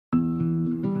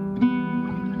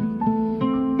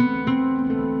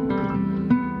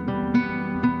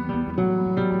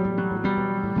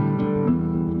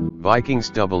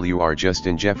Vikings WR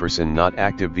Justin Jefferson not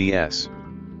active vs.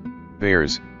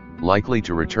 Bears, likely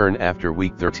to return after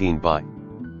Week 13 bye.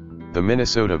 The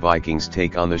Minnesota Vikings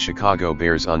take on the Chicago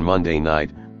Bears on Monday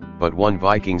night, but one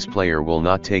Vikings player will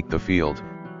not take the field,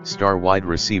 star wide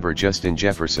receiver Justin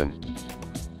Jefferson.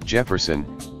 Jefferson,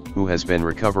 who has been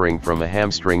recovering from a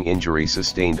hamstring injury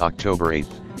sustained October 8,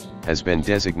 has been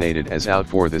designated as out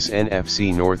for this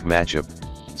NFC North matchup,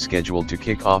 scheduled to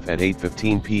kick off at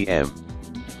 8:15 p.m.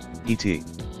 ET.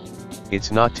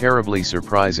 It's not terribly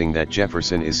surprising that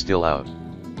Jefferson is still out.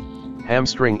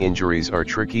 Hamstring injuries are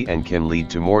tricky and can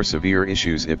lead to more severe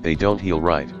issues if they don't heal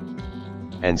right.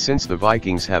 And since the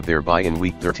Vikings have their bye in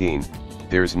Week 13,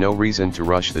 there's no reason to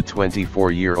rush the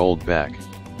 24-year-old back.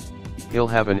 He'll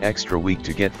have an extra week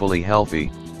to get fully healthy,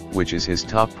 which is his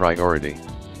top priority.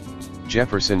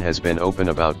 Jefferson has been open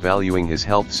about valuing his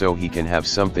health so he can have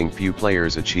something few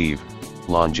players achieve: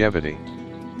 longevity.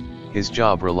 His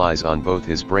job relies on both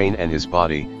his brain and his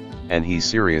body, and he's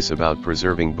serious about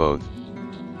preserving both.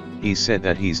 He said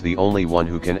that he's the only one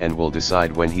who can and will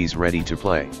decide when he's ready to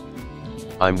play.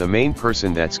 "I'm the main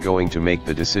person that's going to make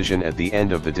the decision at the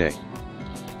end of the day.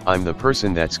 I'm the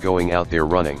person that's going out there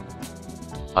running.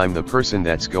 I'm the person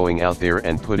that's going out there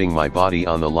and putting my body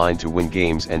on the line to win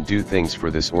games and do things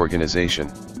for this organization.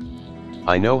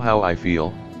 I know how I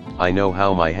feel, I know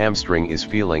how my hamstring is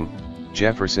feeling,"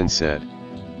 Jefferson said.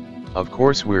 "Of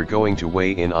course we're going to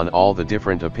weigh in on all the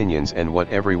different opinions and what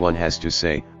everyone has to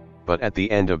say, but at the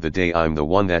end of the day I'm the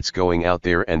one that's going out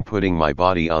there and putting my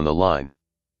body on the line."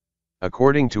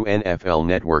 According to NFL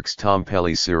Network's Tom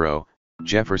Pelissero,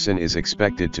 Jefferson is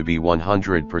expected to be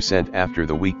 100% after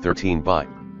the Week 13 bye.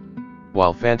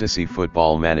 While fantasy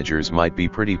football managers might be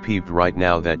pretty peeved right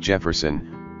now that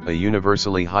Jefferson, a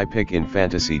universally high pick in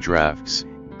fantasy drafts,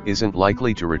 isn't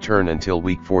likely to return until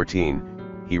Week 14,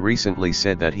 he recently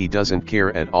said that he doesn't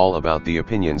care at all about the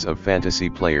opinions of fantasy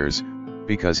players,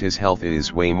 because his health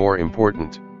is way more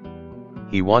important.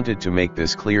 He wanted to make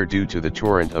this clear due to the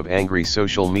torrent of angry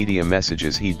social media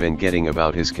messages he'd been getting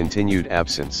about his continued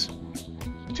absence.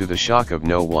 To the shock of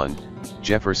no one,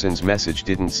 Jefferson's message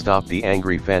didn't stop the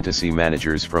angry fantasy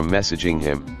managers from messaging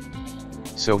him.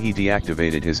 So he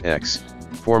deactivated his X,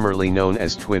 formerly known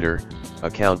as Twitter,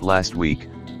 account last week,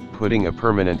 putting a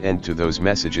permanent end to those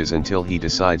messages until he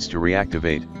decides to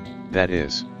reactivate, that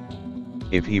is,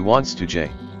 if he wants to.